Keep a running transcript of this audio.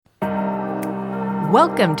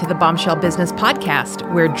Welcome to the Bombshell Business Podcast,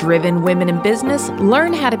 where driven women in business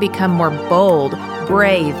learn how to become more bold,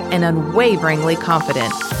 brave, and unwaveringly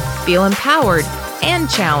confident. Feel empowered and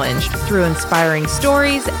challenged through inspiring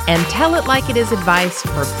stories and tell it like it is advice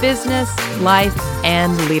for business, life,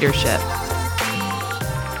 and leadership.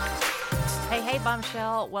 Hey,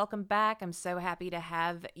 Bombshell. Welcome back. I'm so happy to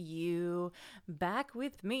have you back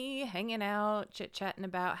with me, hanging out, chit-chatting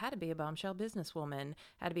about how to be a bombshell businesswoman,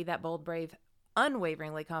 how to be that bold, brave,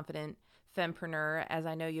 unwaveringly confident fempreneur, as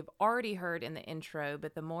I know you've already heard in the intro,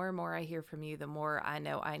 but the more and more I hear from you, the more I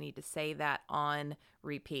know I need to say that on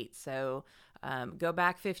repeat. So go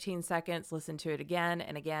back 15 seconds, listen to it again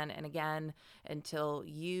and again and again until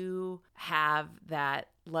you have that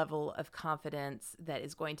level of confidence that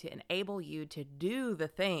is going to enable you to do the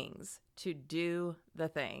things,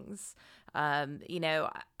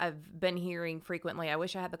 I've been hearing frequently, I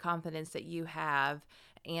wish I had the confidence that you have.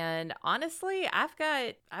 And honestly, I've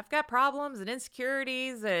got problems and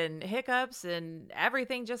insecurities and hiccups and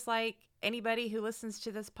everything, just like anybody who listens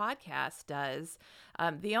to this podcast does.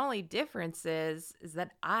 The only difference is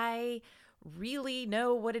that I really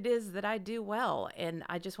know what it is that I do well, and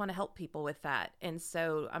I just want to help people with that. And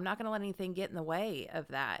so I'm not going to let anything get in the way of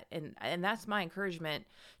that. And that's my encouragement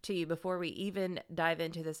to you before we even dive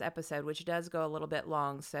into this episode, which does go a little bit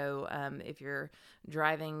long. So if you're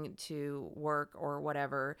driving to work or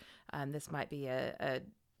whatever, this might be a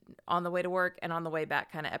on the way to work and on the way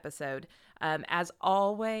back kind of episode. As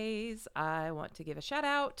always, I want to give a shout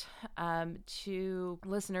out to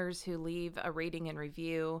listeners who leave a rating and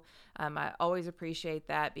review. I always appreciate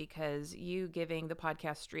that because you giving the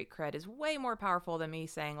podcast street cred is way more powerful than me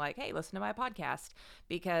saying like, hey, listen to my podcast,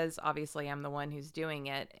 because obviously I'm the one who's doing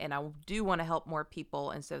it and I do want to help more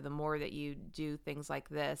people. And so the more that you do things like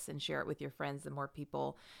this and share it with your friends, the more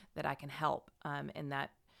people that I can help. And that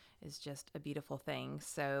is just a beautiful thing.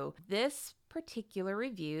 So this particular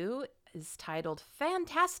review is titled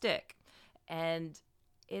Fantastic, and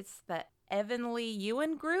it's the Evanly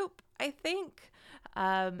Ewan Group, I think.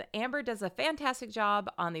 Amber does a fantastic job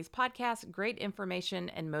on these podcasts, great information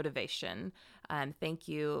and motivation. Thank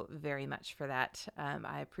you very much for that.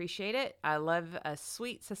 I appreciate it. I love a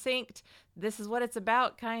sweet, succinct, this is what it's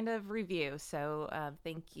about kind of review. So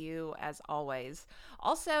thank you as always.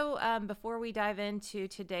 Also, before we dive into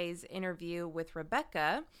today's interview with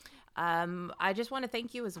Rebecca, I just want to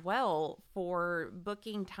thank you as well for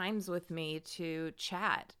booking times with me to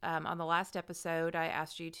chat. On the last episode, I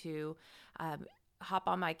asked you to hop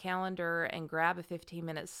on my calendar and grab a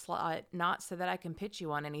 15-minute slot, not so that I can pitch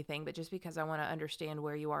you on anything, but just because I want to understand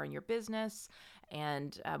where you are in your business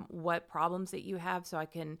and what problems that you have, so I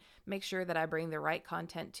can make sure that I bring the right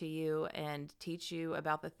content to you and teach you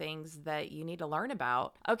about the things that you need to learn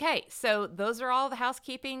about. Okay, so those are all the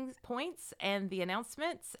housekeeping points and the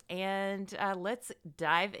announcements, and let's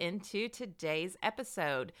dive into today's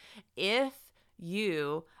episode. If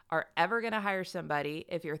you are ever going to hire somebody,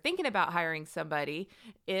 if you're thinking about hiring somebody,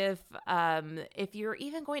 if you're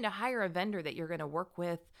even going to hire a vendor that you're going to work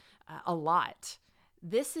with a lot,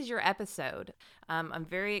 this is your episode. I'm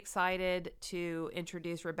very excited to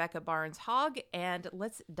introduce Rebecca Barnes-Hogg, and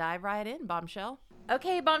let's dive right in, Bombshell.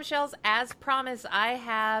 Okay, Bombshells, as promised, I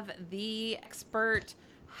have the expert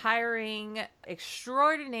hiring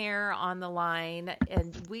extraordinaire on the line,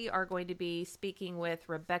 and we are going to be speaking with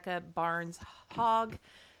Rebecca Barnes-Hogg,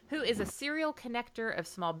 who is a serial connector of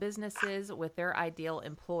small businesses with their ideal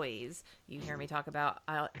employees. You hear me talk about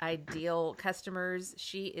ideal customers.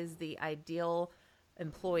 She is the ideal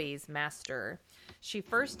employees master. She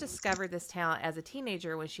first discovered this talent as a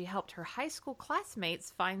teenager when she helped her high school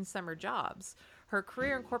classmates find summer jobs. Her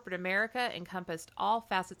career in corporate America encompassed all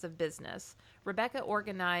facets of business. Rebecca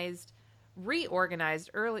reorganized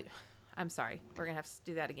early. I'm sorry. We're going to have to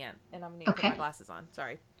do that again. And I'm going to put my glasses on.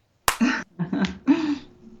 Sorry.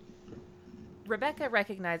 Rebecca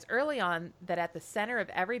recognized early on that at the center of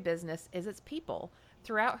every business is its people.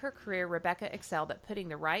 Throughout her career, Rebecca excelled at putting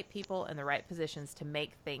the right people in the right positions to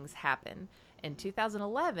make things happen. In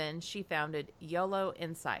 2011, she founded YOLO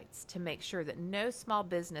Insights to make sure that no small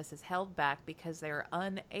business is held back because they are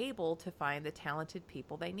unable to find the talented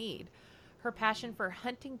people they need. Her passion for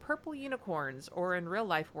hunting purple unicorns, or in real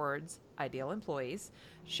life words, ideal employees,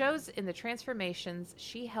 shows in the transformations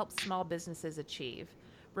she helps small businesses achieve.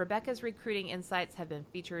 Rebecca's recruiting insights have been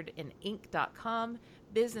featured in Inc.com,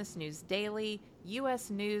 Business News Daily, U.S.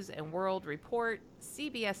 News and World Report,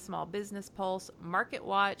 CBS Small Business Pulse,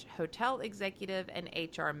 MarketWatch, Hotel Executive, and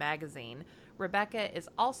HR Magazine. Rebecca is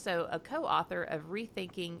also a co-author of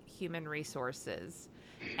Rethinking Human Resources.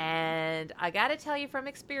 And I got to tell you from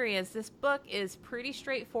experience, this book is pretty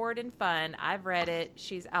straightforward and fun. I've read it.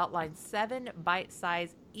 She's outlined 7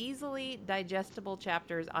 bite-sized, easily digestible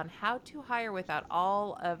chapters on how to hire without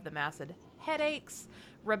all of the massive headaches.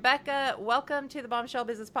 Rebecca, welcome to the Bombshell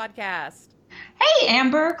Business Podcast. Hey,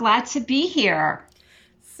 Amber, glad to be here.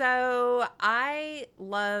 So I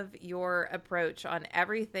love your approach on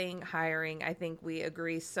everything hiring. I think we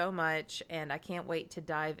agree so much, and I can't wait to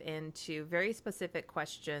dive into very specific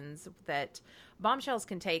questions that bombshells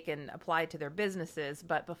can take and apply to their businesses.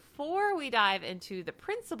 But before we dive into the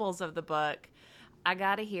principles of the book, I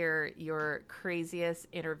got to hear your craziest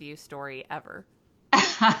interview story ever.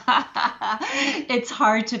 It's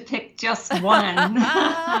hard to pick just one.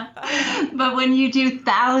 But when you do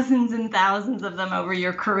thousands and thousands of them over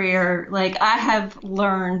your career, like I have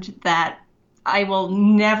learned that I will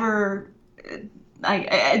never,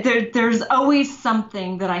 there's always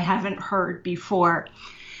something that I haven't heard before.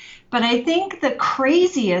 But I think the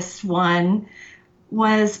craziest one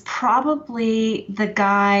was probably the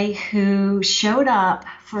guy who showed up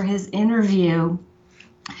for his interview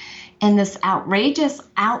in this outrageous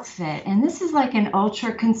outfit. And this is like an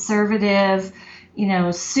ultra conservative,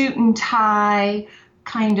 suit and tie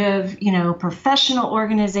kind of, professional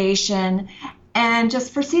organization, and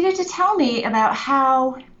just proceeded to tell me about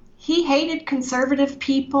how he hated conservative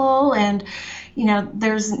people and,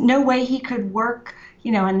 there's no way he could work, a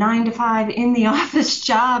 9-to-5 in the office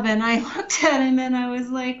job. And I looked at him and I was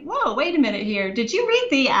like, whoa, wait a minute here. Did you read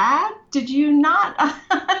the ad? Did you not?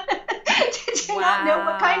 Did you not know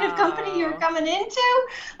what kind of company you were coming into?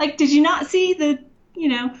 Like, did you not see the,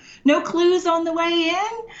 no clues on the way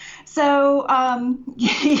in? So,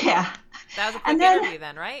 yeah. That was a quick interview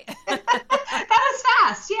then, right? That was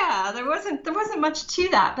fast. Yeah, there wasn't much to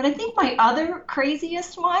that. But I think my other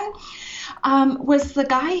craziest one was the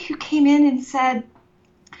guy who came in and said,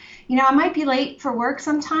 I might be late for work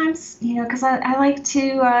sometimes, because I like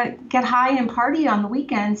to get high and party on the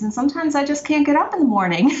weekends, and sometimes I just can't get up in the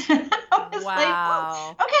morning. I was like,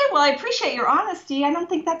 oh, okay, well, I appreciate your honesty. I don't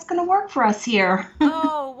think that's going to work for us here.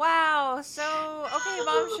 Oh, wow. So, okay,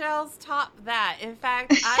 bombshells, top that. In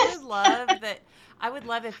fact, I would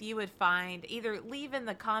love if you would find, either leave in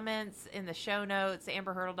the comments in the show notes,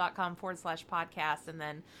 amberhurdle.com/podcast, and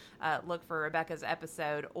then look for Rebecca's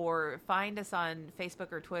episode, or find us on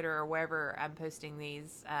Facebook or Twitter or wherever I'm posting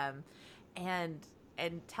these, and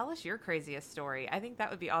tell us your craziest story. I think that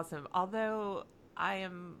would be awesome. Although I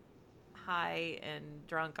am high and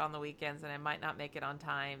drunk on the weekends and I might not make it on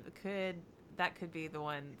time, that could be the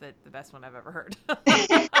best one I've ever heard.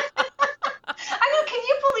 Can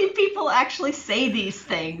you believe people actually say these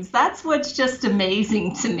things? That's what's just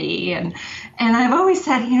amazing to me. And I've always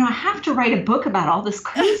said, I have to write a book about all this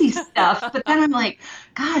crazy stuff. But then I'm like,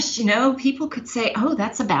 gosh, people could say, oh,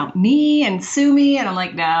 that's about me and sue me. And I'm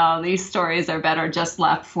like, no, these stories are better just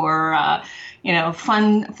left for,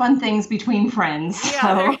 fun things between friends. Yeah,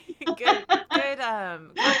 so. Good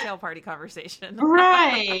cocktail party conversation.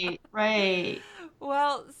 Right.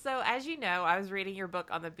 Well, so as you know, I was reading your book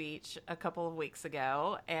on the beach a couple of weeks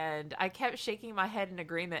ago, and I kept shaking my head in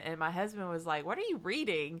agreement, and my husband was like, what are you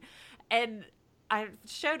reading? And I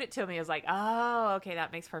showed it to him. He was like, oh, okay,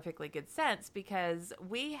 that makes perfectly good sense, because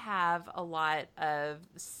we have a lot of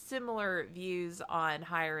similar views on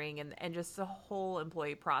hiring and just the whole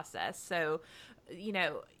employee process. So,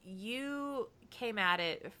 you came at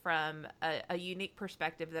it from a unique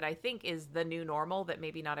perspective that I think is the new normal that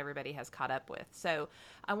maybe not everybody has caught up with. So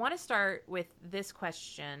I want to start with this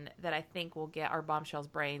question that I think will get our bombshells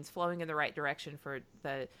brains flowing in the right direction for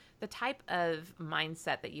the type of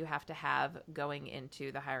mindset that you have to have going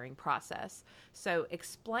into the hiring process. So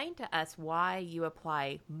explain to us why you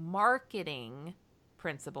apply marketing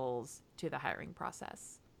principles to the hiring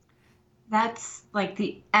process. That's like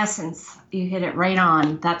the essence. You hit it right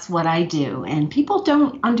on. That's what I do. And people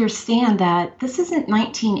don't understand that this isn't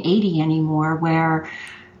 1980 anymore, where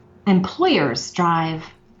employers drive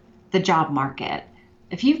the job market.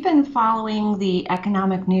 If you've been following the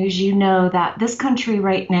economic news, you know that this country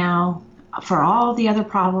right now, for all the other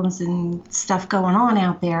problems and stuff going on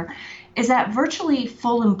out there, is at virtually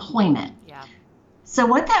full employment. Yeah. So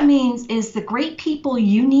what that means is the great people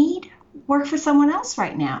you need work for someone else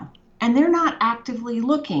right now. And they're not actively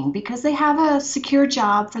looking because they have a secure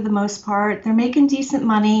job for the most part. They're making decent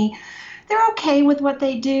money. They're okay with what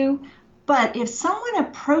they do. But if someone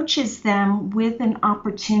approaches them with an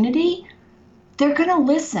opportunity, they're going to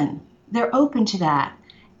listen. They're open to that.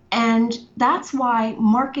 And that's why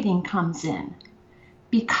marketing comes in.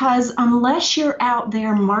 Because unless you're out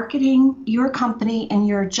there marketing your company and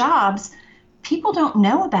your jobs, people don't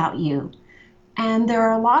know about you. And there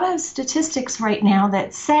are a lot of statistics right now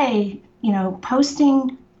that say,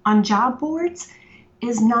 posting on job boards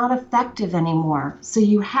is not effective anymore. So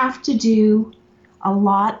you have to do a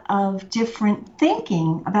lot of different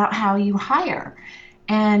thinking about how you hire.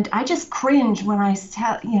 And I just cringe when I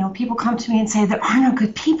tell, people come to me and say there are no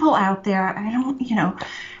good people out there. I don't,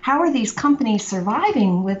 how are these companies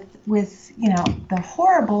surviving with, the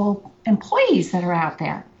horrible employees that are out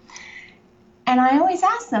there? And I always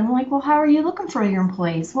ask them, like, well, how are you looking for your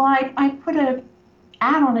employees? Well, I put a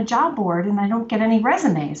ad on a job board and I don't get any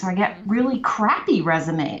resumes, or I get really crappy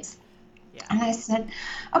resumes. Yeah. And I said,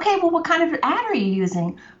 okay, well, what kind of ad are you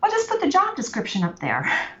using? Well, just put the job description up there.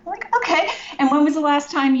 I'm like, okay. And when was the last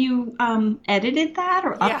time you edited that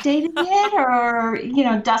or updated it or,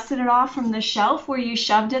 dusted it off from the shelf where you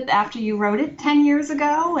shoved it after you wrote it 10 years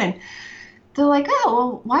ago? And they're like, oh,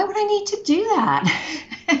 well, why would I need to do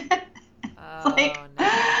that? Like, no.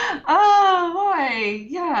 Oh boy,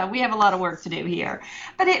 yeah, we have a lot of work to do here.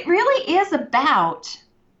 But it really is about,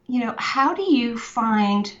 how do you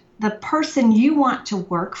find the person you want to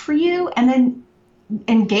work for you and then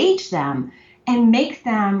engage them and make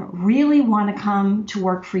them really want to come to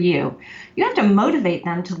work for you. You have to motivate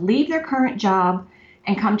them to leave their current job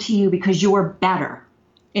and come to you because you're better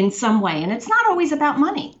in some way. And it's not always about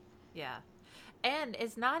money. Yeah. And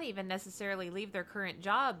it's not even necessarily leave their current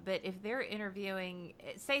job, but if they're interviewing,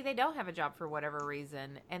 say they don't have a job for whatever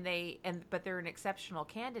reason, but they're an exceptional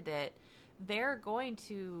candidate, they're going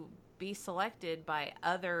to be selected by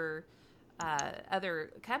other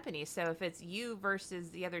companies. So if it's you versus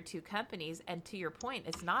the other two companies, and to your point,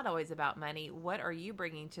 it's not always about money. What are you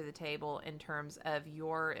bringing to the table in terms of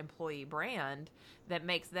your employee brand that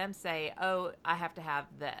makes them say, "Oh, I have to have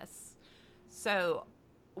this"? So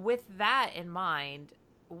with that in mind,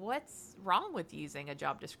 what's wrong with using a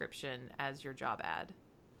job description as your job ad?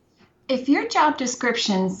 If your job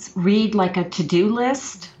descriptions read like a to-do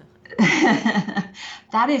list,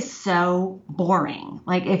 that is so boring.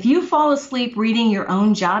 Like if you fall asleep reading your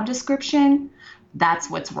own job description, that's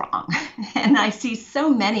what's wrong. And I see so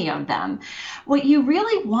many of them. What you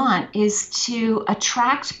really want is to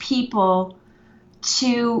attract people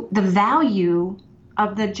to the value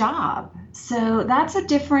of the job. So that's a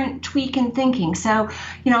different tweak in thinking. So,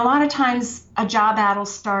 a lot of times a job ad will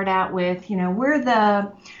start out with, we're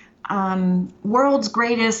the world's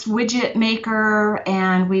greatest widget maker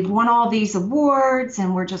and we've won all these awards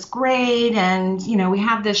and we're just great and, we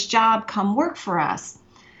have this job, come work for us.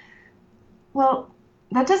 Well,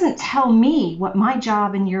 that doesn't tell me what my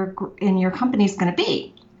job in your company is going to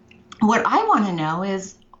be. What I want to know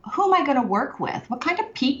is who am I going to work with? What kind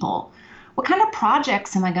of people? What kind of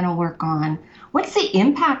projects am I going to work on? What's the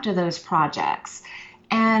impact of those projects?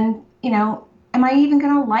 And, am I even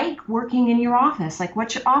going to like working in your office? Like,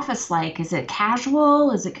 what's your office like? Is it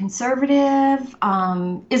casual? Is it conservative?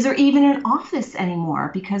 Is there even an office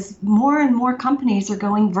anymore? Because more and more companies are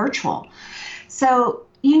going virtual. So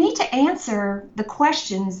you need to answer the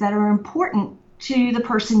questions that are important to the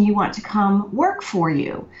person you want to come work for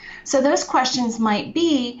you. So those questions might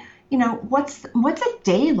be, what's a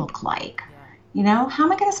day look like? How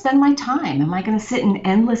am I going to spend my time? Am I going to sit in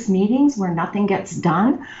endless meetings where nothing gets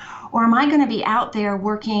done? Or am I going to be out there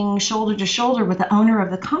working shoulder to shoulder with the owner of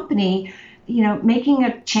the company, making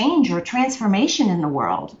a change or a transformation in the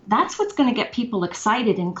world? That's what's going to get people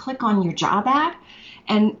excited and click on your job ad.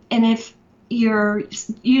 And if you're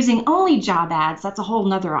using only job ads, that's a whole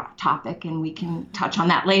nother topic, and we can touch on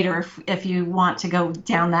that later if you want to go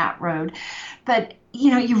down that road. But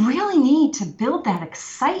you really need to build that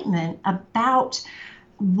excitement about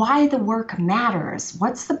why the work matters.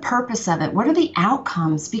 What's the purpose of it? What are the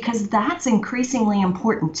outcomes? Because that's increasingly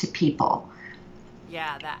important to people.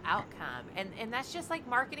 Yeah, that outcome. And that's just like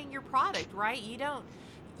marketing your product, right?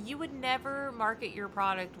 You would never market your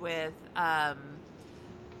product with, oh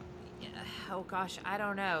gosh, I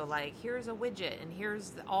don't know, like here's a widget and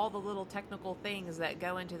here's all the little technical things that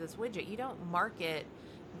go into this widget. You don't market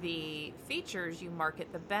the features, you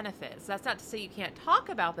market the benefits. That's not to say you can't talk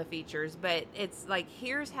about the features, but it's like,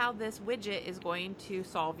 here's how this widget is going to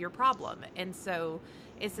solve your problem. And so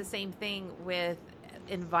it's the same thing with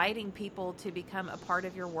inviting people to become a part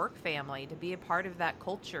of your work family, to be a part of that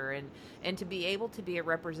culture, and to be able to be a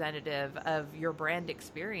representative of your brand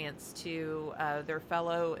experience to their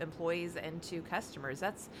fellow employees and to customers.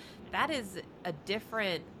 That is a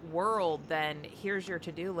different world than here's your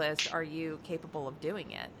to-do list. Are you capable of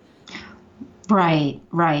doing it? Right.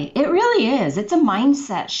 It really is. It's a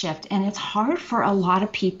mindset shift, and it's hard for a lot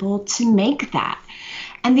of people to make that.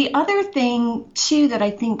 And the other thing, too, that I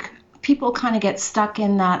think people kind of get stuck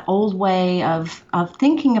in that old way of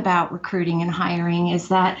thinking about recruiting and hiring is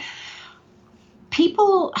that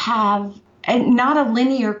people have not a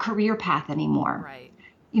linear career path anymore. Right.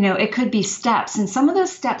 It could be steps, and some of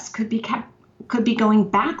those steps could be going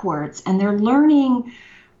backwards, and they're learning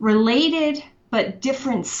related but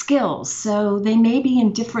different skills. So they may be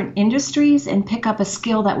in different industries and pick up a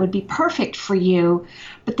skill that would be perfect for you,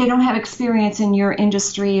 but they don't have experience in your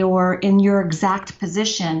industry or in your exact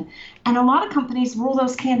position. And a lot of companies rule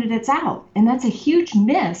those candidates out. And that's a huge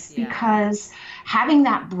miss because having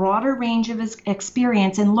that broader range of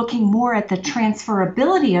experience and looking more at the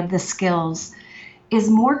transferability of the skills is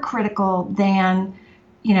more critical than,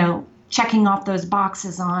 checking off those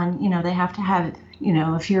boxes on, they have to have,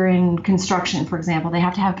 if you're in construction, for example, they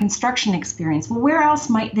have to have construction experience. Well, where else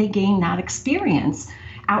might they gain that experience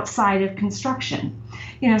outside of construction?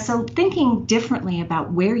 So thinking differently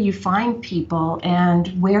about where you find people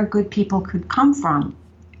and where good people could come from.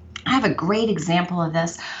 I have a great example of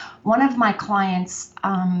this. One of my clients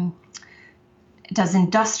does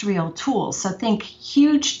industrial tools. So think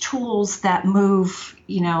huge tools that move,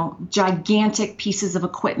 gigantic pieces of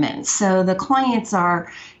equipment. So the clients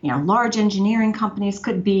are, large engineering companies,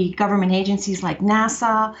 could be government agencies like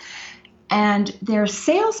NASA. And their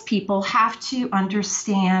salespeople have to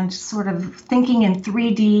understand sort of thinking in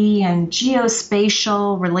 3D and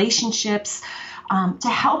geospatial relationships to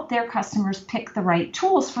help their customers pick the right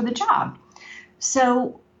tools for the job.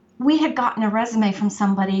 So we had gotten a resume from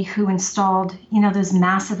somebody who installed, those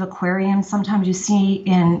massive aquariums sometimes you see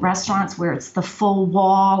in restaurants where it's the full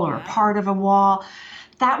wall or a part of a wall.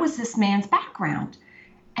 That was this man's background.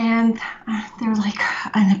 And they're like,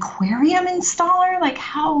 an aquarium installer? Like,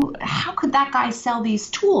 how could that guy sell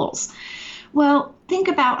these tools? Well, think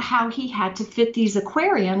about how he had to fit these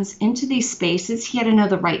aquariums into these spaces. He had to know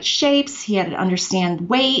the right shapes. He had to understand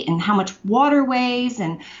weight and how much water weighs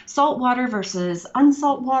and salt water versus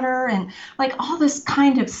unsalt water and like all this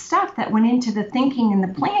kind of stuff that went into the thinking and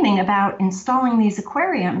the planning about installing these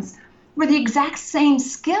aquariums were the exact same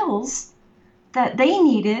skills that they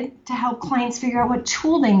needed to help clients figure out what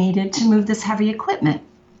tool they needed to move this heavy equipment.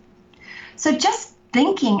 So just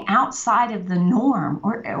thinking outside of the norm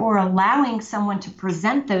or allowing someone to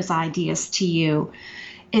present those ideas to you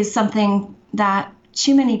is something that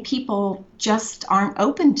too many people just aren't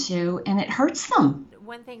open to, and it hurts them.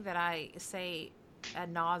 One thing that I say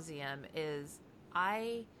ad nauseum is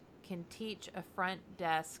I can teach a front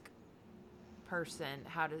desk person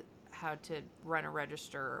how to run a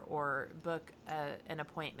register or book an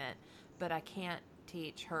appointment, but I can't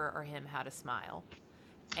teach her or him how to smile.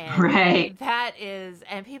 And right. That is,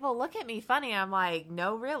 and people look at me funny. I'm like,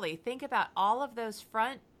 no, really. Think about all of those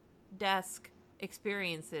front desk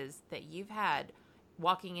experiences that you've had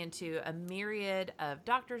walking into a myriad of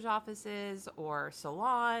doctor's offices or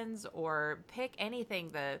salons or pick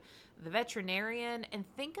anything, the veterinarian, and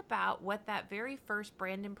think about what that very first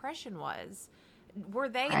brand impression was. Were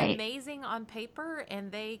they amazing on paper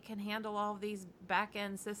and they can handle all of these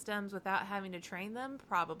back-end systems without having to train them?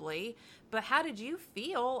 Probably. But how did you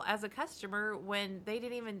feel as a customer when they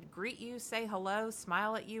didn't even greet you, say hello,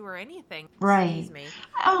 smile at you, or anything? Right. Excuse me.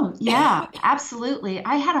 Oh, yeah, absolutely.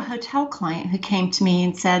 I had a hotel client who came to me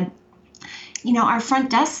and said, our front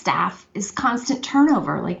desk staff is constant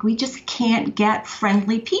turnover. Like, we just can't get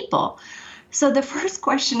friendly people. So the first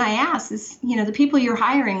question I ask is, the people you're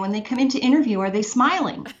hiring, when they come in to interview, are they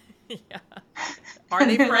smiling? Yeah. Are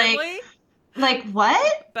they friendly? Like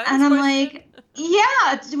what? Bonus and I'm question. Like,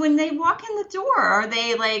 yeah. When they walk in the door, are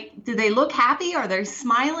they like, do they look happy? Are they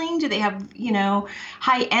smiling? Do they have,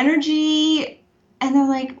 high energy? And they're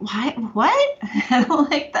like, what? And I'm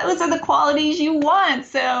like, those are the qualities you want.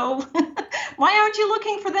 So why aren't you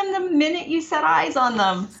looking for them the minute you set eyes on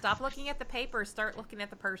them? Stop looking at the paper. Start looking at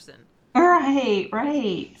the person.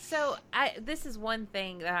 Right. So this is one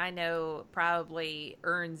thing that I know probably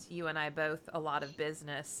earns you and I both a lot of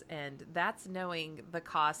business, and that's knowing the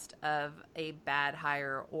cost of a bad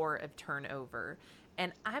hire or of turnover.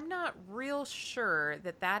 And I'm not real sure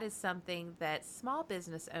that is something that small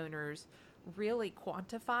business owners really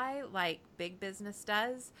quantify like big business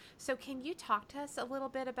does. So can you talk to us a little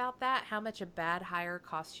bit about that? How much a bad hire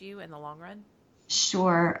costs you in the long run?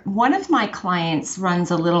 Sure. One of my clients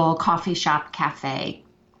runs a little coffee shop cafe,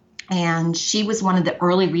 and she was one of the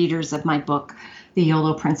early readers of my book, The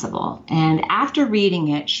YOLO Principle. And after reading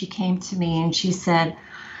it, she came to me and she said,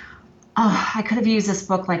 oh, I could have used this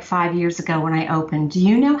book like 5 years ago when I opened. Do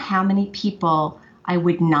you know how many people I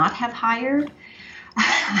would not have hired?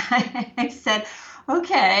 I said,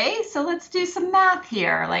 okay, so let's do some math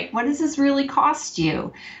here. Like, what does this really cost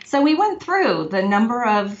you? So we went through the number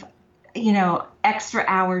of extra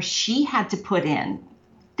hours she had to put in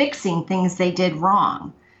fixing things they did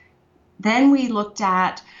wrong. Then we looked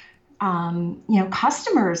at,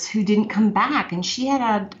 customers who didn't come back. And she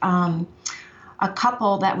had a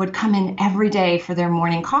couple that would come in every day for their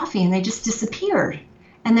morning coffee and they just disappeared.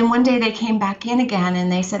 And then one day they came back in again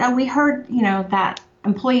and they said, oh, we heard, that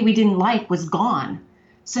employee we didn't like was gone.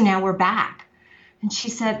 So now we're back. And she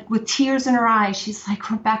said, with tears in her eyes, she's like,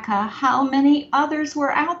 Rebecca, how many others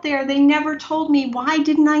were out there? They never told me. Why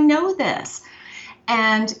didn't I know this?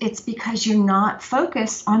 And it's because you're not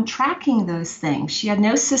focused on tracking those things. She had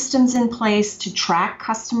no systems in place to track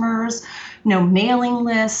customers, no mailing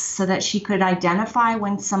lists so that she could identify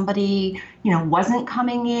when somebody, wasn't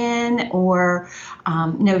coming in, or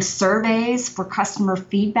no surveys for customer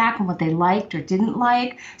feedback and what they liked or didn't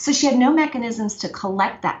like. So she had no mechanisms to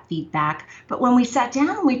collect that feedback. But when we sat down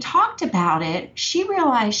and we talked about it, she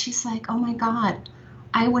realized, she's like, oh my God,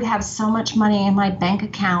 I would have so much money in my bank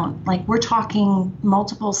account. Like, we're talking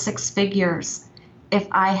multiple six figures if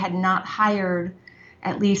I had not hired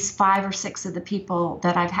at least 5 or 6 of the people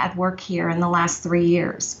that I've had work here in the last 3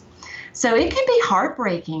 years. So it can be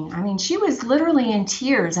heartbreaking. I mean, she was literally in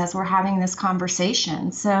tears as we're having this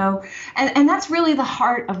conversation. So, and that's really the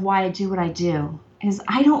heart of why I do what I do, is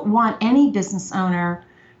I don't want any business owner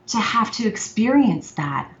to have to experience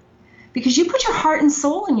that, because you put your heart and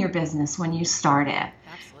soul in your business when you start it.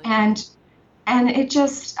 Absolutely. And it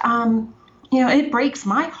just, it breaks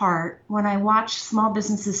my heart when I watch small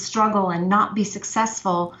businesses struggle and not be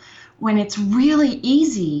successful, when it's really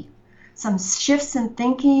easy. Some shifts in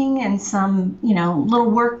thinking and some,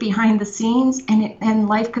 little work behind the scenes, and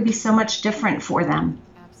life could be so much different for them.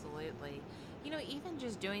 Absolutely. Even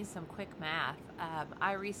just doing some quick math,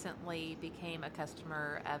 I recently became a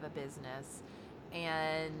customer of a business.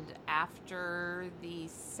 And after the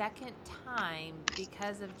second time,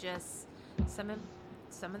 because of just some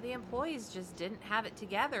of the employees just didn't have it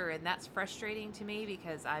together, and that's frustrating to me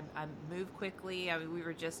because I move quickly. I mean, we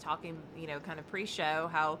were just talking, kind of pre-show,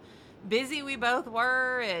 how busy we both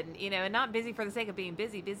were, and and not busy for the sake of being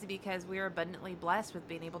busy because we are abundantly blessed with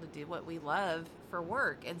being able to do what we love for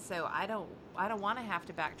work. And so I don't want to have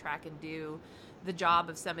to backtrack and do the job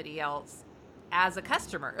of somebody else as a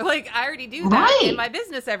customer. Like, I already do that in my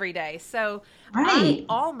business every day. So I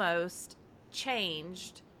almost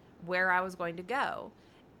changed where I was going to go.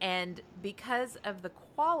 And because of the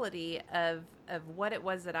quality of what it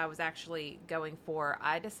was that I was actually going for,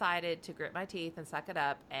 I decided to grit my teeth and suck it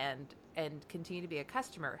up and continue to be a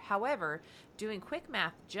customer. However, doing quick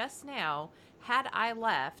math just now, had I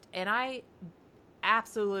left, and I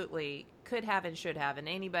absolutely could have and should have, and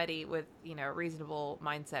anybody with a reasonable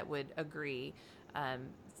mindset would agree,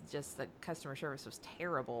 just the customer service was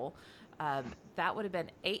terrible. That would have been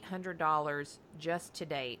 $800 just to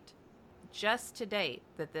date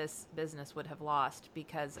that this business would have lost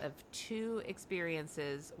because of 2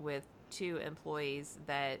 experiences with 2 employees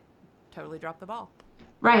that totally dropped the ball.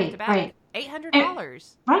 Right.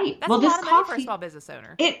 $800. Right. That's a lot of money for a small business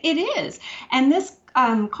owner. It is. And this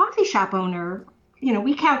coffee shop owner,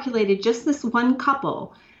 we calculated just this one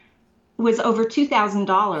couple was over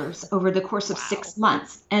 $2,000 over the course of 6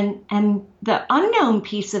 months. And the unknown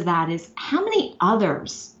piece of that is how many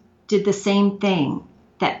others did the same thing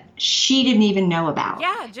that she didn't even know about.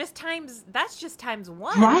 Yeah, that's just times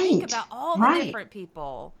 1. Right. Think about all the different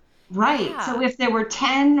people. Right. Yeah. So if there were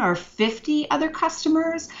 10 or 50 other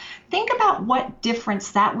customers, think about what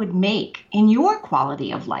difference that would make in your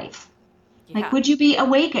quality of life. Yeah. Like, would you be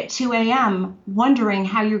awake at 2 a.m. wondering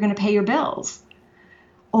how you're going to pay your bills,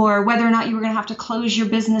 or whether or not you were going to have to close your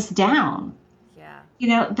business down?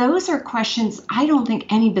 Yeah. Those are questions I don't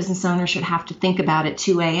think any business owner should have to think about at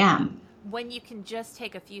 2 a.m. When you can just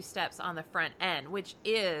take a few steps on the front end, which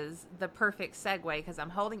is the perfect segue, because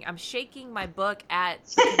I'm shaking my book at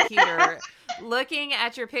the computer, looking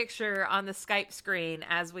at your picture on the Skype screen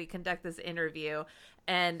as we conduct this interview.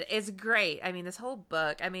 And it's great. I mean, this whole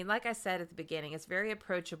book, like I said at the beginning, it's very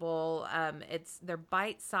approachable. They're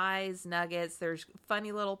bite-sized nuggets. There's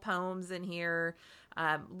funny little poems in here,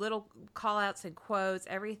 little call outs and quotes.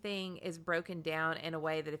 Everything is broken down in a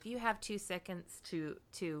way that if you have 2 seconds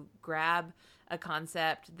to grab a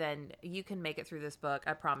concept, then you can make it through this book.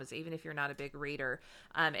 I promise, even if you're not a big reader.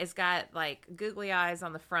 It's got like googly eyes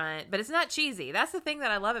on the front, but it's not cheesy. That's the thing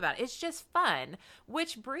that I love about it. It's just fun,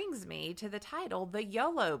 which brings me to the title, The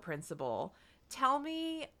YOLO Principle. Tell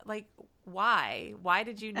me, why? Why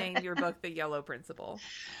did you name your book The YOLO Principle?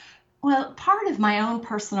 Well, part of my own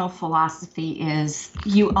personal philosophy is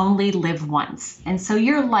you only live once. And so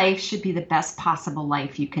your life should be the best possible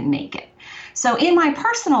life you can make it. So in my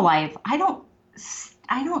personal life, I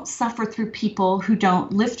I don't suffer through people who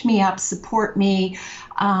don't lift me up, support me.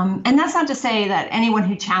 And that's not to say that anyone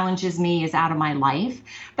who challenges me is out of my life,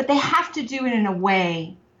 but they have to do it in a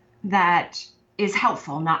way that is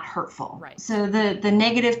helpful, not hurtful. Right. So the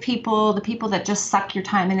negative people, the people that just suck your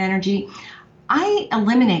time and energy, I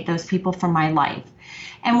eliminate those people from my life.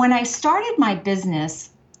 And when I started my business,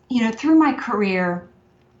 through my career,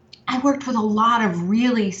 I worked with a lot of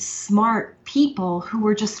really smart people who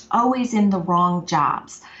were just always in the wrong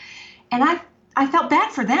jobs. And I felt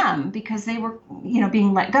bad for them because they were,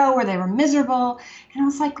 being let go or they were miserable. And I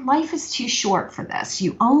was like, life is too short for this.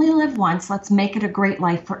 You only live once. Let's make it a great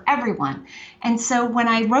life for everyone. And so when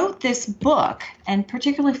I wrote this book, and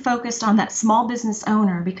particularly focused on that small business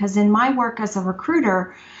owner, because in my work as a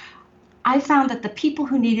recruiter, I found that the people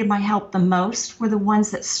who needed my help the most were the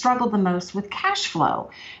ones that struggled the most with cash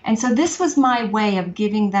flow. And so this was my way of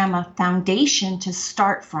giving them a foundation to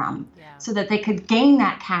start from, so that they could gain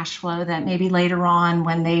that cash flow that maybe later on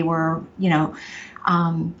when they were,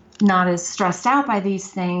 not as stressed out by these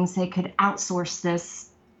things, they could outsource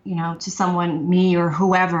this, to someone, me or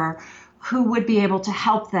whoever, who would be able to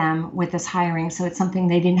help them with this hiring. So it's something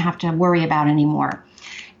they didn't have to worry about anymore.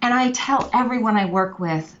 And I tell everyone I work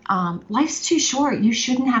with, life's too short. You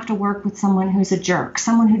shouldn't have to work with someone who's a jerk,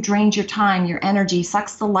 someone who drains your time, your energy,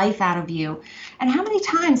 sucks the life out of you. And how many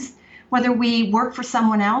times, whether we work for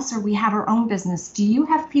someone else or we have our own business, do you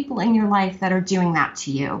have people in your life that are doing that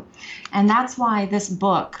to you? And that's why this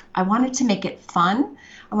book, I wanted to make it fun.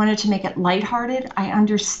 I wanted to make it lighthearted. I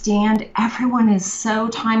understand everyone is so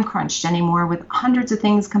time crunched anymore with hundreds of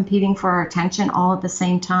things competing for our attention all at the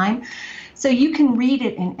same time. So you can read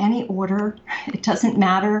it in any order. It doesn't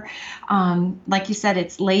matter. Like you said,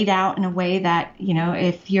 it's laid out in a way that,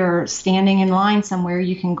 if you're standing in line somewhere,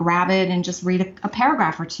 you can grab it and just read a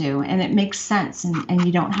paragraph or two, and it makes sense. And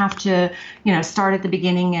you don't have to, start at the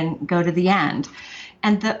beginning and go to the end.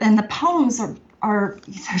 And the poems are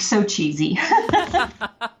they're so cheesy.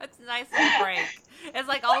 It's nice to break. It's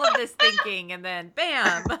like all of this thinking and then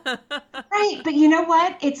bam. Right. But you know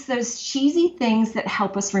what? It's those cheesy things that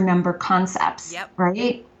help us remember concepts. Yep.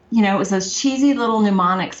 Right. It was those cheesy little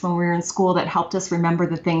mnemonics when we were in school that helped us remember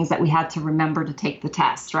the things that we had to remember to take the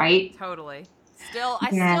test. Right. Totally. I still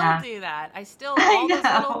do that. All those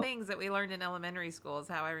little things that we learned in elementary school is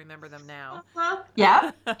how I remember them now.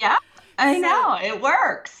 Yeah. Yeah. I know. It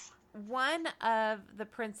works. One of the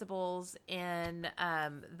principles in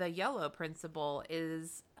the YOLO principle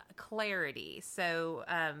is clarity. So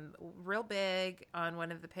real big on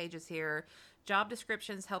one of the pages here, job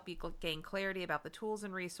descriptions help you gain clarity about the tools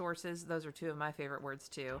and resources. Those are two of my favorite words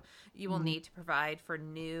too. You will need to provide for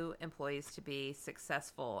new employees to be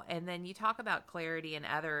successful. And then you talk about clarity in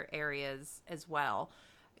other areas as well.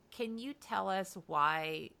 Can you tell us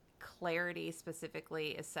why clarity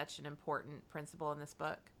specifically is such an important principle in this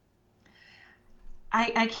book?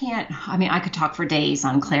 I can't, I could talk for days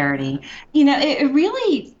on clarity. It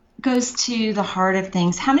really goes to the heart of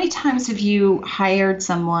things. How many times have you hired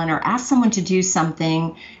someone or asked someone to do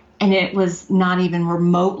something and it was not even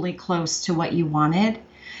remotely close to what you wanted?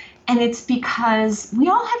 And it's because we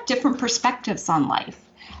all have different perspectives on life.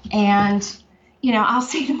 And, I'll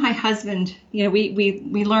say to my husband,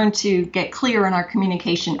 we learn to get clear in our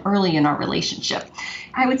communication early in our relationship.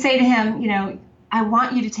 I would say to him, I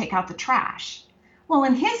want you to take out the trash. Well,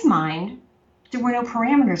 in his mind, there were no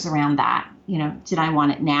parameters around that. Did I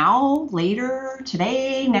want it now, later,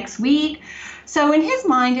 today, next week? So in his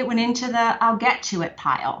mind, it went into the I'll get to it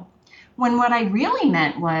pile. When what I really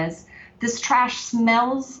meant was, this trash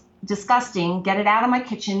smells disgusting. Get it out of my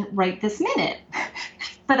kitchen right this minute.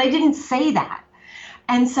 But I didn't say that.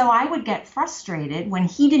 And so I would get frustrated when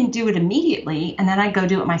he didn't do it immediately, and then I'd go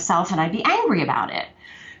do it myself and I'd be angry about it.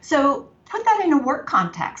 So put that in a work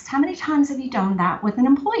context. How many times have you done that with an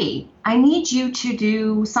employee? I need you to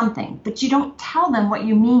do something, but you don't tell them what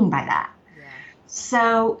you mean by that. Yeah.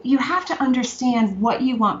 So you have to understand what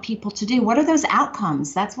you want people to do. What are those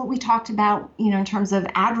outcomes? That's what we talked about, in terms of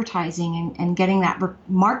advertising and getting that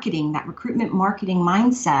marketing, that recruitment marketing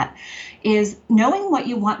mindset, is knowing what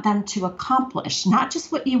you want them to accomplish, not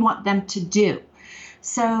just what you want them to do.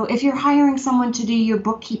 So if you're hiring someone to do your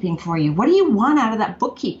bookkeeping for you, what do you want out of that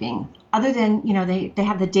bookkeeping? Other than, they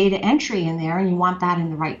have the data entry in there and you want that in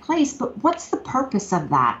the right place, but what's the purpose of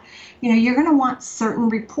that? You're going to want certain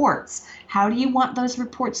reports. How do you want those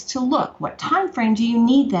reports to look? What time frame do you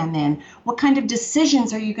need them in? What kind of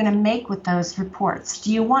decisions are you going to make with those reports?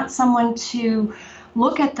 Do you want someone to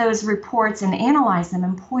look at those reports and analyze them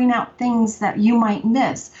and point out things that you might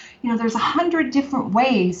miss? There's 100 different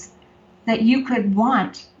ways that you could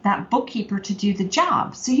want that bookkeeper to do the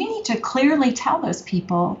job. So you need to clearly tell those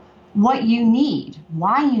people what you need,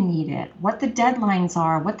 why you need it, what the deadlines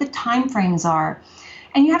are, what the timeframes are.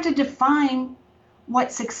 And you have to define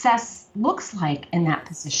what success looks like in that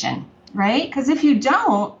position, right? Because if you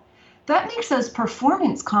don't, that makes those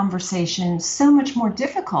performance conversations so much more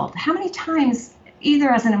difficult. How many times,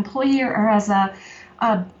 either as an employee or as a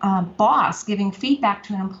boss giving feedback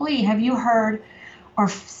to an employee, have you heard or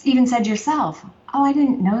even said yourself, oh, I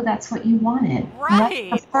didn't know that's what you wanted. Right.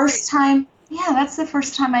 That's the first time. Yeah, that's the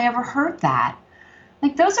first time I ever heard that.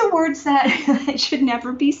 Like, those are words that should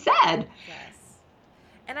never be said. Yes.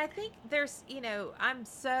 And I think there's, I'm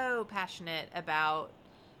so passionate about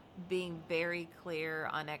being very clear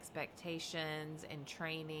on expectations and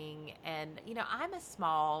training. And, I'm a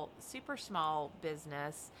super small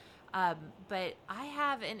business. But I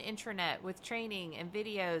have an intranet with training and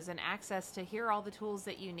videos and access to hear all the tools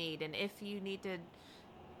that you need. And if you need to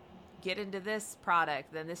get into this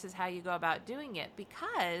product, then this is how you go about doing it.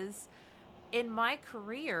 Because in my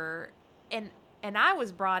career, and I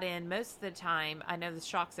was brought in most of the time, I know this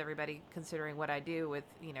shocks everybody considering what I do with,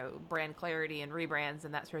 brand clarity and rebrands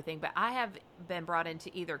and that sort of thing, but I have been brought in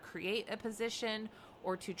to either create a position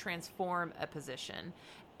or to transform a position.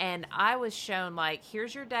 And I was shown, like,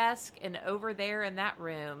 here's your desk, and over there in that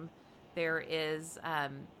room, there is,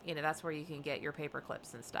 that's where you can get your paper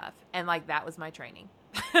clips and stuff. And, like, that was my training.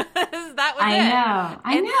 That was it.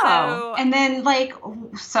 I know. And then, like,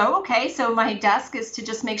 okay, so my desk is to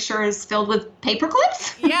just make sure it's filled with paper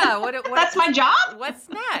clips? Yeah. That's my job? What's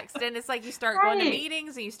next? And it's like you start going to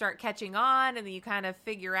meetings and you start catching on, and then you kind of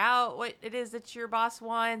figure out what it is that your boss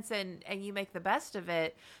wants, and you make the best of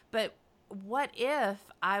it. But what if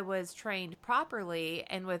I was trained properly,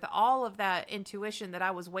 and with all of that intuition that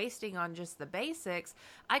I was wasting on just the basics,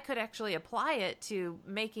 I could actually apply it to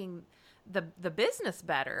making the business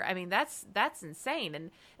better? I mean, that's insane.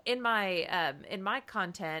 And in my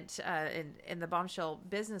content, in the Bombshell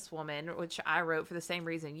Businesswoman, which I wrote for the same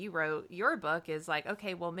reason you wrote your book, is like,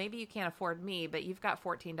 okay, well, maybe you can't afford me, but you've got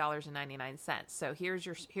 $14.99. So here's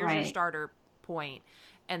your starter point.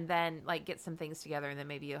 And then, like, get some things together, and then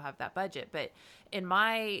maybe you'll have that budget. But in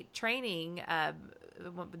my training,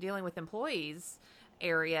 dealing with employees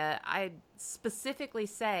area, I specifically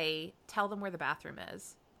say, tell them where the bathroom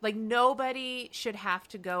is. Like, nobody should have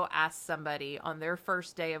to go ask somebody on their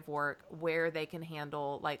first day of work where they can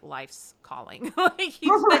handle, like, life's calling. Like,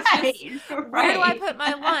 where do I put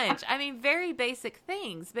my lunch? I mean, very basic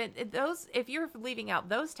things. But if you're leaving out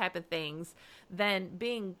those type of things, then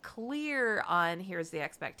being clear on, here's the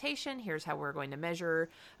expectation, here's how we're going to measure.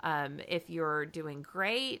 If you're doing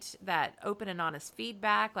great, that open and honest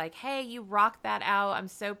feedback, like, hey, you rocked that out. I'm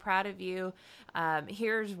so proud of you.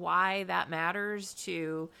 Here's why that matters,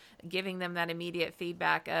 to giving them that immediate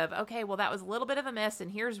feedback of, okay, well, that was a little bit of a miss, and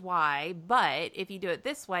here's why. But if you do it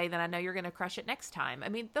this way, then I know you're going to crush it next time. I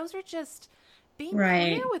mean, those are just being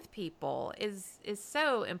clear with people is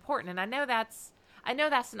so important. And I know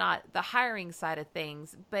that's not the hiring side of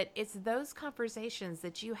things, but it's those conversations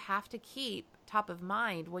that you have to keep top of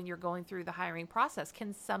mind when you're going through the hiring process.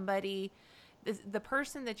 Can somebody, the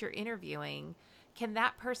person that you're interviewing, can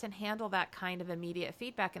that person handle that kind of immediate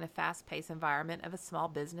feedback in a fast-paced environment of a small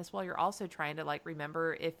business while you're also trying to, like,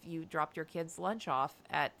 remember if you dropped your kid's lunch off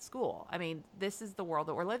at school? I mean, this is the world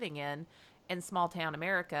that we're living in small town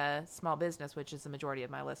America, small business, which is the majority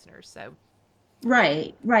of my listeners. So.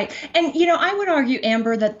 Right. And, I would argue,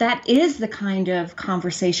 Amber, that is the kind of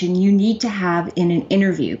conversation you need to have in an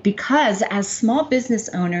interview, because as small business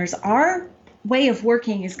owners, our way of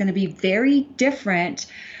working is going to be very different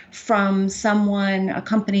from a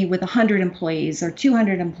company with 100 employees or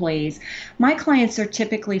 200 employees. My clients are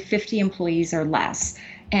typically 50 employees or less,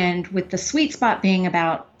 and with the sweet spot being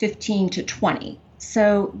about 15 to 20.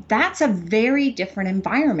 So that's a very different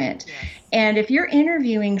environment. Yes. And if you're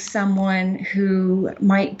interviewing someone who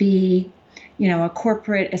might be, a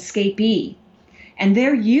corporate escapee, and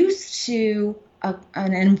they're used to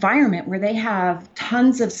an environment where they have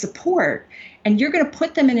tons of support, and you're going to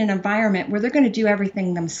put them in an environment where they're going to do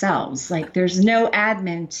everything themselves. Like, there's no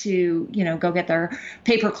admin to, go get their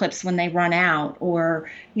paper clips when they run out, or,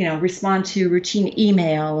 respond to routine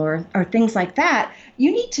email or things like that.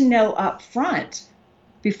 You need to know up front,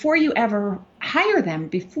 before you ever hire them,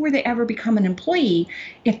 before they ever become an employee,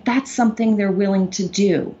 if that's something they're willing to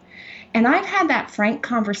do. And I've had that frank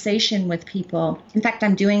conversation with people. In fact,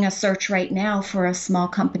 I'm doing a search right now for a small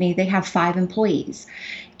company. They have 5 employees.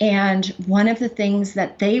 And one of the things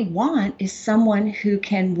that they want is someone who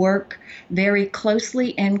can work very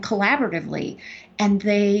closely and collaboratively. And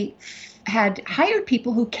they had hired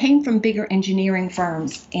people who came from bigger engineering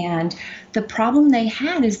firms. And the problem they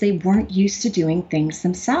had is they weren't used to doing things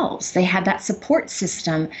themselves. They had that support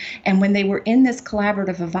system. And when they were in this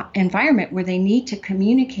collaborative environment where they need to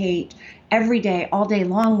communicate every day, all day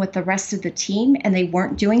long with the rest of the team, and they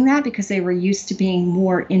weren't doing that because they were used to being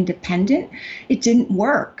more independent, it didn't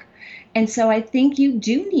work. And so I think you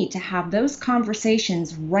do need to have those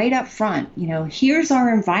conversations right up front. Here's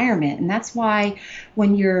our environment. And that's why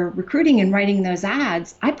when you're recruiting and writing those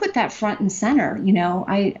ads, I put that front and center.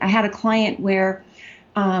 I had a client where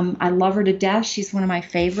I love her to death. She's one of my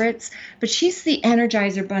favorites, but she's the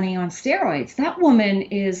Energizer Bunny on steroids. That woman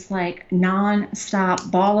is like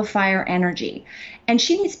nonstop ball of fire energy. And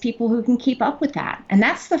she needs people who can keep up with that. And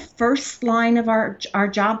that's the first line of our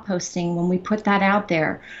job posting when we put that out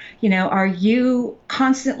there. Are you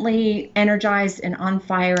constantly energized and on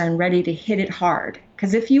fire and ready to hit it hard?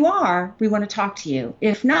 Because if you are, we want to talk to you.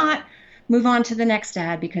 If not, move on to the next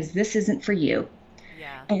ad because this isn't for you.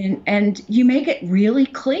 Yeah. And you make it really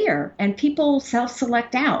clear and people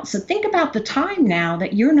self-select out. So think about the time now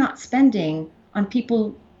that you're not spending on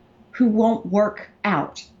people who won't work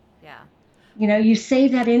out. You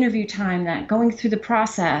save that interview time, that going through the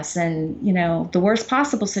process, and the worst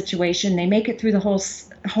possible situation, they make it through the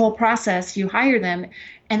whole process, you hire them,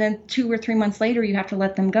 and then 2 or 3 months later you have to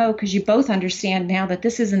let them go because you both understand now that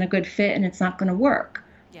this isn't a good fit and it's not going to work.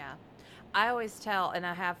 Yeah. I always tell, and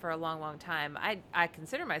I have for a long, long time, I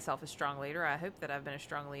consider myself a strong leader. I hope that I've been a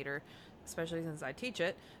strong leader, especially since I teach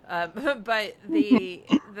it. But the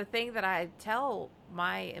thing that I tell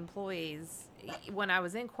my employees when I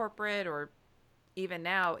was in corporate or even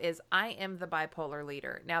now is I am the bipolar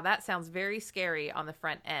leader. Now that sounds very scary on the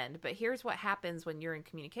front end, but here's what happens when you're in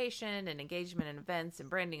communication and engagement and events and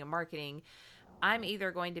branding and marketing. I'm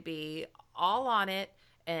either going to be all on it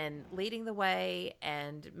and leading the way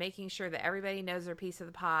and making sure that everybody knows their piece of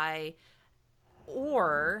the pie,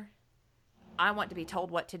 or I want to be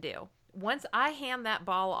told what to do. Once I hand that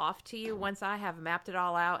ball off to you, once I have mapped it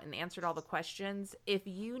all out and answered all the questions, if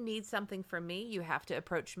you need something from me, you have to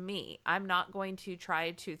approach me. I'm not going to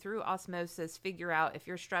try to, through osmosis, figure out if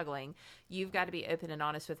you're struggling. You've got to be open and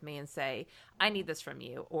honest with me and say, I need this from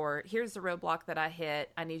you. Or here's the roadblock that I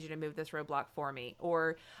hit. I need you to move this roadblock for me.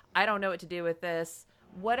 Or I don't know what to do with this.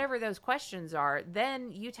 Whatever those questions are,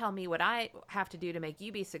 then you tell me what I have to do to make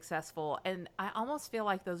you be successful. And I almost feel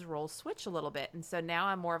like those roles switch a little bit. And so now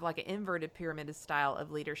I'm more of like an inverted pyramid style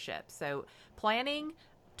of leadership. So planning,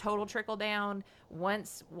 total trickle down.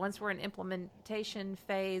 Once we're in implementation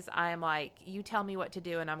phase, I am like, you tell me what to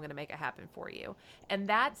do and I'm going to make it happen for you. And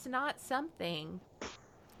that's not something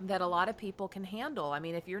that a lot of people can handle. I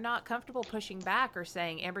mean, if you're not comfortable pushing back or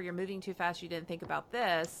saying, Amber, you're moving too fast, you didn't think about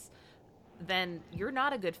this, then you're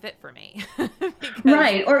not a good fit for me.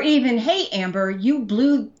 Right. Or even, hey, Amber, you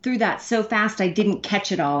blew through that so fast I didn't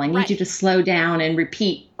catch it all. I need you to slow down and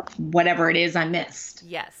repeat whatever it is I missed.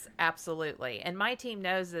 Yes, absolutely. And my team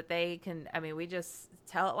knows that they can, we just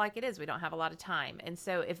tell it like it is. We don't have a lot of time. And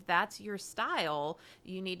so if that's your style,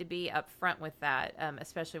 you need to be upfront with that,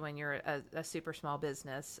 especially when you're a super small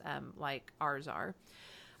business like ours are.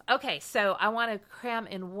 Okay, so I want to cram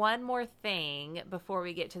in one more thing before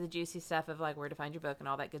we get to the juicy stuff of like where to find your book and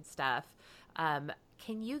all that good stuff.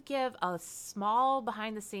 Can you give a small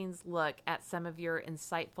behind-the-scenes look at some of your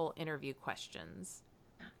insightful interview questions?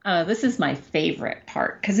 This is my favorite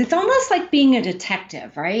part because it's almost like being a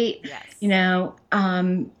detective, right? Yes.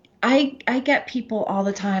 I get people all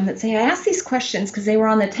the time that say, I asked these questions because they were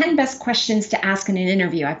on the 10 best questions to ask in an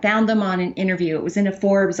interview. I found them on an interview. It was in a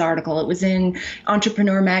Forbes article. It was in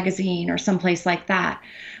Entrepreneur Magazine or someplace like that.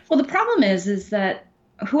 Well, the problem is that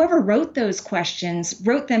whoever wrote those questions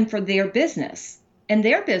wrote them for their business, and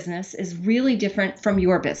their business is really different from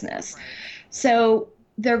your business. Right. So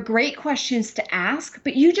they're great questions to ask,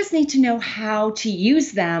 but you just need to know how to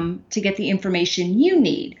use them to get the information you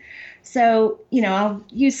need. So, I'll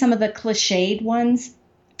use some of the cliched ones.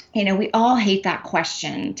 We all hate that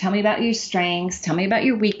question. Tell me about your strengths. Tell me about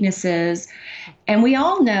your weaknesses. And we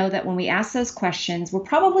all know that when we ask those questions, we're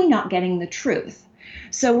probably not getting the truth.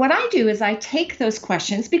 So what I do is I take those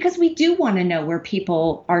questions because we do want to know where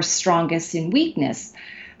people are strongest in weakness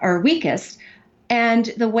or weakest. And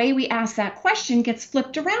the way we ask that question gets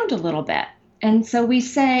flipped around a little bit. And so we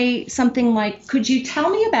say something like, could you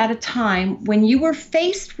tell me about a time when you were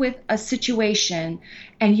faced with a situation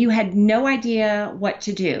and you had no idea what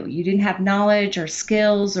to do? You didn't have knowledge or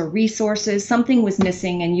skills or resources. Something was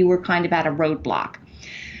missing and you were kind of at a roadblock.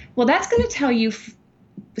 Well, that's going to tell you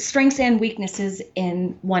strengths and weaknesses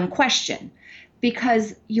in one question,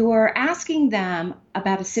 because you're asking them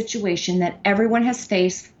about a situation that everyone has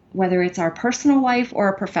faced whether it's our personal life or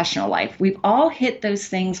our professional life. We've all hit those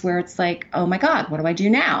things where it's like, oh my God, what do I do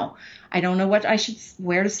now? I don't know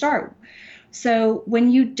where to start. So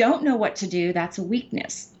when you don't know what to do, that's a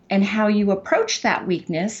weakness. And how you approach that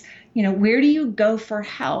weakness, where do you go for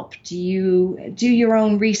help? Do you do your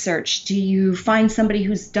own research? Do you find somebody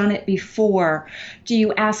who's done it before? Do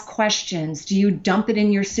you ask questions? Do you dump it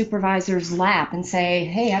in your supervisor's lap and say,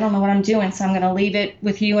 hey, I don't know what I'm doing, so I'm going to leave it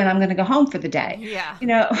with you and I'm going to go home for the day?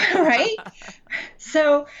 Yeah. Right?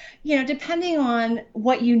 So, depending on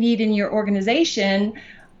what you need in your organization,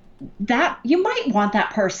 that you might want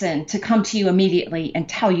that person to come to you immediately and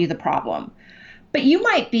tell you the problem. But you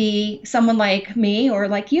might be someone like me or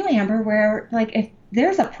like you, Amber, where like if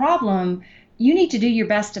there's a problem, you need to do your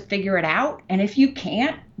best to figure it out. And if you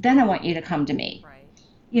can't, then I want you to come to me.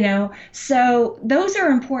 Right. So those are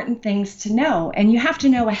important things to know. And you have to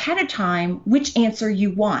know ahead of time which answer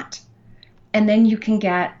you want. And then you can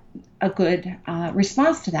get a good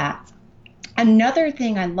response to that. Another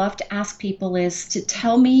thing I love to ask people is to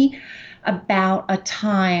tell me about a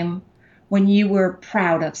time when you were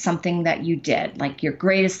proud of something that you did, like your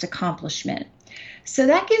greatest accomplishment. So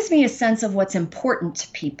that gives me a sense of what's important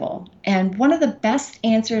to people. And one of the best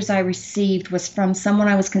answers I received was from someone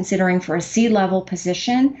I was considering for a C-level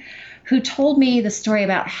position who told me the story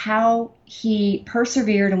about how he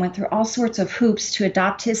persevered and went through all sorts of hoops to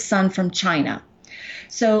adopt his son from China.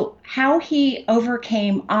 So how he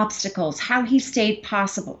overcame obstacles, how he stayed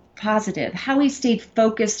positive, how he stayed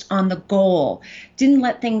focused on the goal, didn't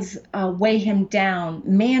let things weigh him down,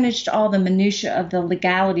 managed all the minutia of the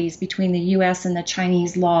legalities between the U.S. and the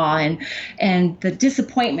Chinese law, and the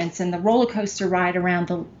disappointments and the roller coaster ride around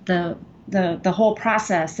the whole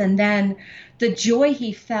process, and then the joy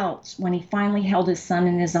he felt when he finally held his son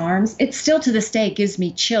in his arms. It still to this day gives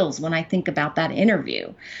me chills when I think about that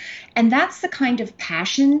interview. And that's the kind of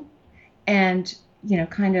passion and,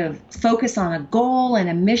 kind of focus on a goal and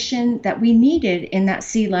a mission that we needed in that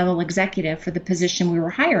C-level executive for the position we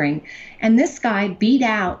were hiring. And this guy beat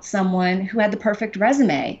out someone who had the perfect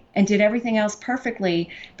resume and did everything else perfectly.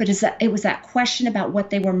 But it was that question about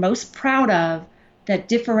what they were most proud of that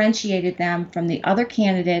differentiated them from the other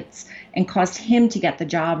candidates and caused him to get the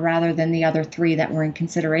job rather than the other three that were in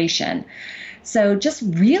consideration. So just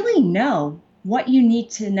really know what you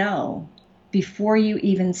need to know before you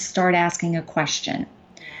even start asking a question.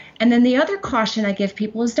 And then the other caution I give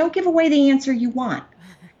people is don't give away the answer you want.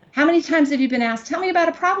 How many times have you been asked, tell me about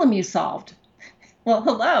a problem you solved? Well,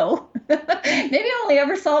 hello. Maybe I only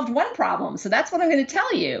ever solved one problem, so that's what I'm going to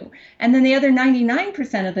tell you. And then the other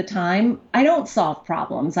 99% of the time, I don't solve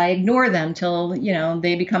problems. I ignore them till,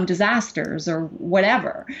 they become disasters or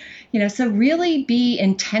whatever. So really be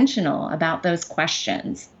intentional about those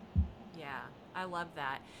questions. I love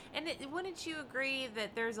that. And wouldn't you agree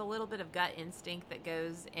that there's a little bit of gut instinct that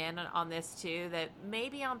goes in on this too, that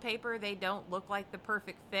maybe on paper they don't look like the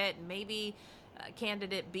perfect fit, and maybe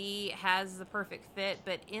candidate B has the perfect fit,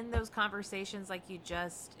 but in those conversations like you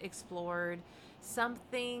just explored,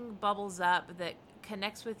 something bubbles up that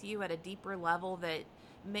connects with you at a deeper level that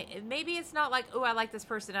maybe it's not like, oh, I like this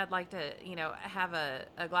person, I'd like to, have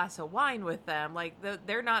a glass of wine with them. Like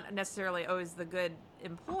they're not necessarily always the good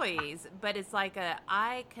employees, but it's like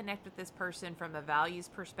I connect with this person from a values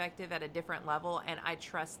perspective at a different level, and I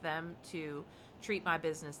trust them to treat my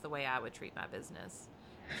business the way I would treat my business.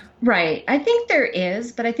 Right. I think there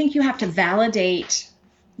is, but I think you have to validate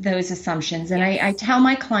those assumptions. And yes. I tell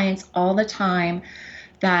my clients all the time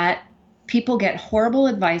that people get horrible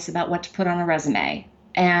advice about what to put on a resume.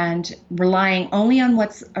 And relying only on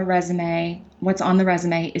what's on the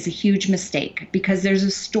resume is a huge mistake, because there's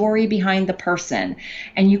a story behind the person.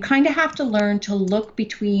 And you kind of have to learn to look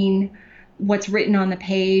between what's written on the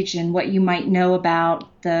page and what you might know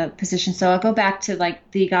about the position. So I'll go back to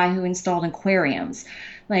like the guy who installed aquariums.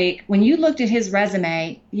 Like when you looked at his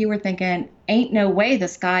resume, you were thinking, ain't no way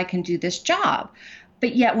this guy can do this job.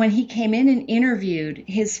 But yet when he came in and interviewed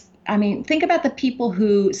think about the people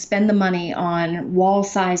who spend the money on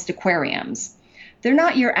wall-sized aquariums. They're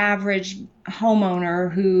not your average homeowner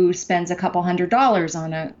who spends a couple $100s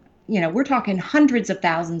on we're talking hundreds of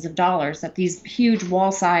thousands of dollars that these huge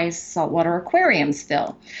wall-sized saltwater aquariums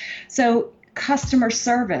fill. So customer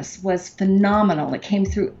service was phenomenal. It came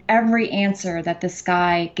through every answer that this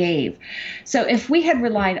guy gave. So if we had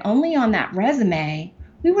relied only on that resume,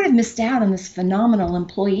 we would have missed out on this phenomenal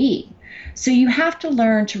employee. So you have to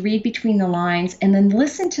learn to read between the lines and then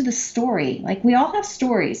listen to the story. Like we all have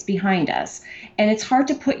stories behind us, and it's hard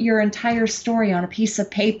to put your entire story on a piece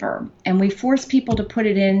of paper. And we force people to put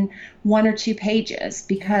it in 1 or 2 pages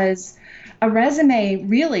because A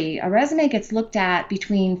resume gets looked at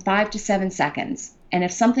between 5 to 7 seconds. And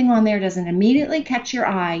if something on there doesn't immediately catch your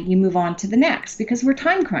eye, you move on to the next because we're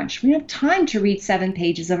time crunched. We don't have time to read 7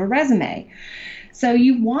 pages of a resume. So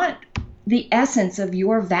you want the essence of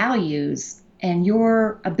your values and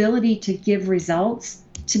your ability to give results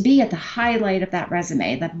to be at the highlight of that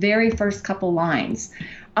resume, the very first couple lines.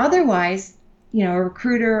 Otherwise, a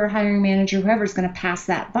recruiter or hiring manager, whoever is going to pass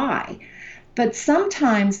that by. But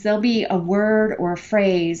sometimes there'll be a word or a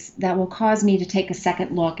phrase that will cause me to take a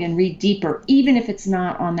second look and read deeper, even if it's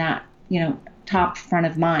not on that, top front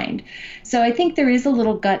of mind. So I think there is a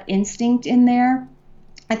little gut instinct in there.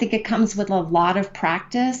 I think it comes with a lot of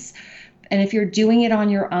practice. And if you're doing it on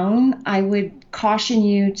your own, I would caution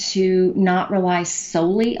you to not rely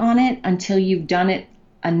solely on it until you've done it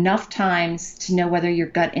enough times to know whether your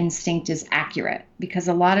gut instinct is accurate, because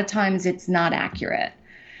a lot of times it's not accurate.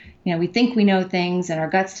 We think we know things and our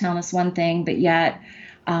gut's telling us one thing, but yet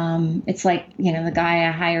it's like, the guy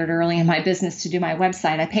I hired early in my business to do my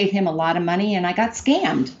website, I paid him a lot of money and I got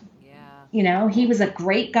scammed. Yeah. He was a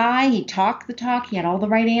great guy. He talked the talk. He had all the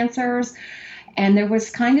right answers. And there was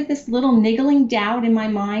kind of this little niggling doubt in my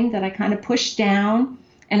mind that I kind of pushed down,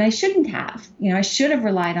 and I shouldn't have. I should have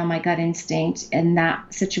relied on my gut instinct in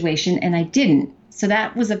that situation, and I didn't. So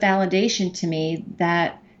that was a validation to me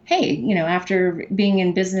that, hey, after being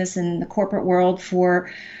in business in the corporate world for,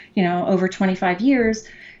 over 25 years,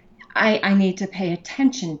 I need to pay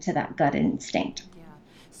attention to that gut instinct. Yeah.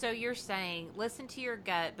 So you're saying listen to your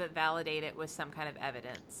gut, but validate it with some kind of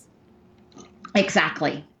evidence.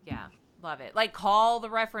 Exactly. Yeah. Love it. Like, call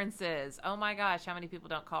the references. Oh my gosh, how many people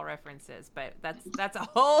don't call references? But that's a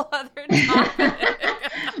whole other topic.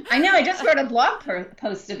 I know. I just wrote a blog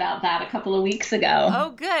post about that a couple of weeks ago.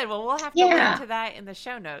 Oh, good. Well, we'll have to link to that in the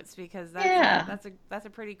show notes, because that's a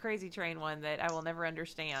pretty crazy train one that I will never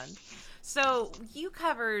understand. So you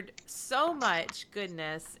covered so much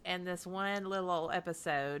goodness in this one little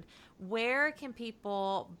episode. Where can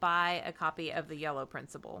people buy a copy of The Yellow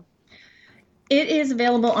Principle? It is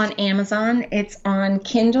available on Amazon. It's on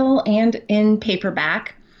Kindle and in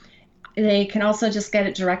paperback. They can also just get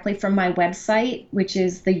it directly from my website, which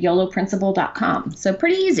is theyoloprinciple.com. So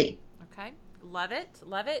pretty easy. Okay. Love it.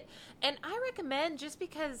 Love it. And I recommend, just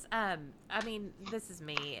because, this is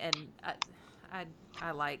me, and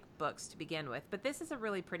I like books to begin with, but this is a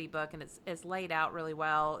really pretty book, and it's laid out really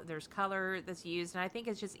well. There's color that's used, and I think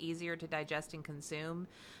it's just easier to digest and consume.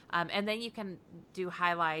 And then you can do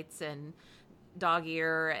highlights and dog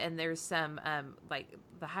ear, and there's some like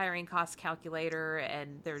the hiring cost calculator,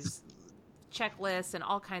 and there's checklists and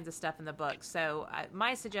all kinds of stuff in the book. So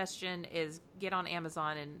my suggestion is get on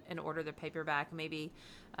Amazon and order the paperback. Maybe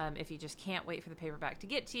if you just can't wait for the paperback to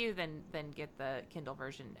get to you, then get the Kindle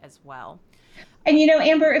version as well. And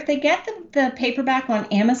Amber, if they get the paperback on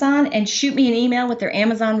Amazon and shoot me an email with their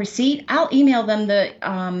Amazon receipt, I'll email them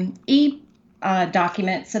the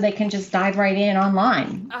document so they can just dive right in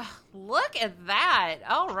online. Look at that.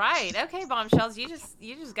 All right. Okay, bombshells. You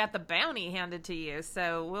just got the bounty handed to you.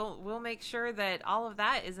 So we'll make sure that all of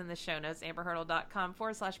that is in the show notes,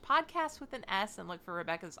 amberhurdle.com/podcast with an S, and look for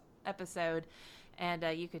Rebecca's episode. And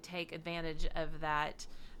you could take advantage of that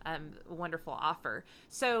wonderful offer.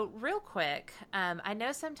 So real quick, I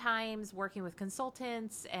know sometimes working with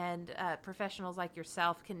consultants and professionals like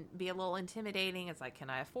yourself can be a little intimidating. It's like, can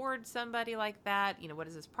I afford somebody like that? What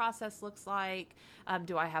does this process look like?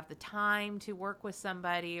 Do I have the time to work with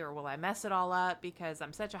somebody, or will I mess it all up because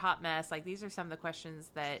I'm such a hot mess? Like, these are some of the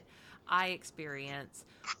questions that I experience.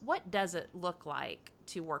 What does it look like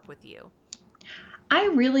to work with you? I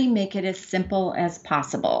really make it as simple as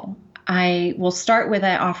possible. I will start with,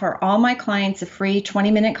 I offer all my clients a free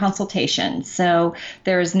 20-minute consultation. So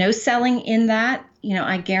there is no selling in that.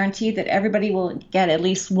 I guarantee that everybody will get at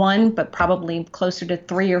least one, but probably closer to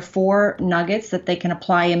 3 or 4 nuggets that they can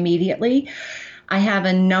apply immediately. I have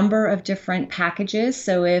a number of different packages.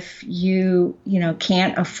 So if you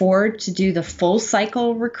can't afford to do the full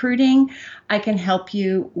cycle recruiting, I can help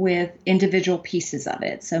you with individual pieces of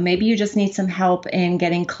it. So maybe you just need some help in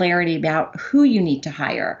getting clarity about who you need to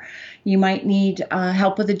hire. You might need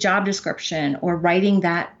help with a job description or writing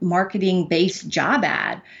that marketing-based job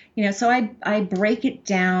ad. So I break it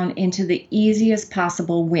down into the easiest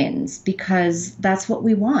possible wins, because that's what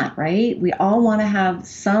we want, right? We all want to have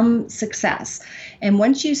some success. And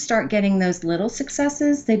once you start getting those little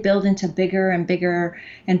successes, they build into bigger and bigger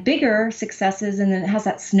and bigger successes, and then it has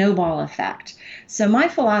that snowball effect. So my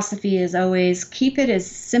philosophy is always keep it as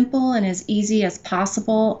simple and as easy as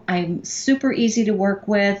possible. I'm super easy to work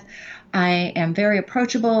with. I am very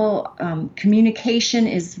approachable. Communication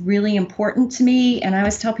is really important to me. And I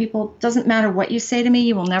always tell people, it doesn't matter what you say to me,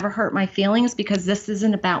 you will never hurt my feelings, because this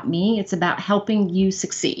isn't about me. It's about helping you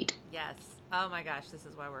succeed. Yes. Oh my gosh, this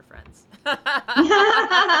is why we're friends. I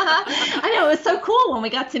know, it was so cool when we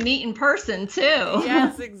got to meet in person too.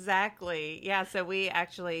 Yes, exactly. Yeah, so we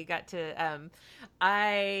actually got to,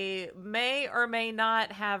 I may or may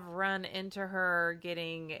not have run into her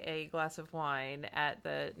getting a glass of wine at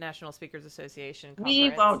the National Speakers Association conference. We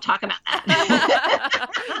won't talk about that.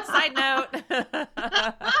 Side note.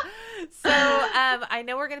 So I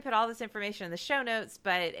know we're going to put all this information in the show notes,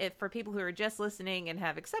 but if for people who are just listening and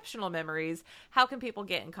have exceptional memories, how can people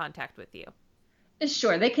get in contact with you?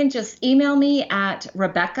 Sure. They can just email me at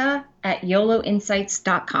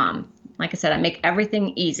rebecca@yoloinsights.com. Like I said, I make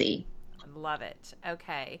everything easy. Love it.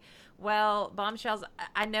 Okay. Well, Bombshells,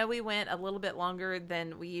 I know we went a little bit longer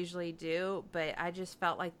than we usually do, but I just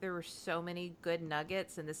felt like there were so many good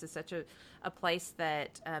nuggets, and this is such a place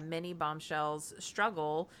that many bombshells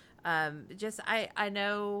struggle. I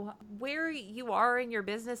know where you are in your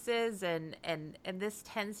businesses, and this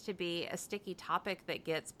tends to be a sticky topic that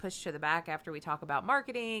gets pushed to the back after we talk about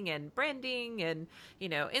marketing and branding and,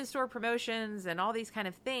 in-store promotions and all these kind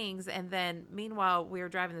of things. And then meanwhile, we're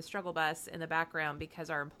driving the struggle bus in the background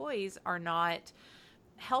because our employees are not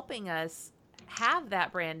helping us have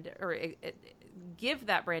that brand or give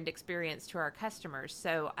that brand experience to our customers.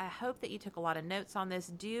 So I hope that you took a lot of notes on this.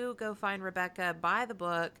 Do go find Rebecca, buy the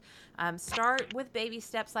book, start with baby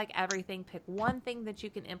steps like everything. Pick one thing that you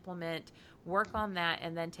can implement, work on that,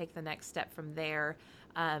 and then take the next step from there.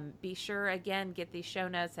 Be sure, again, get these show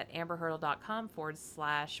notes at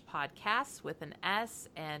amberhurdle.com/podcasts with an S,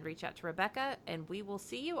 and reach out to Rebecca, and we will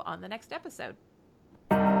see you on the next episode.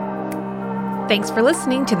 Thanks for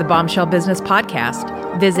listening to the Bombshell Business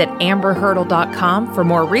Podcast. Visit amberhurdle.com for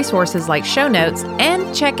more resources like show notes,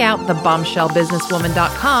 and check out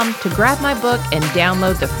thebombshellbusinesswoman.com to grab my book and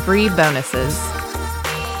download the free bonuses.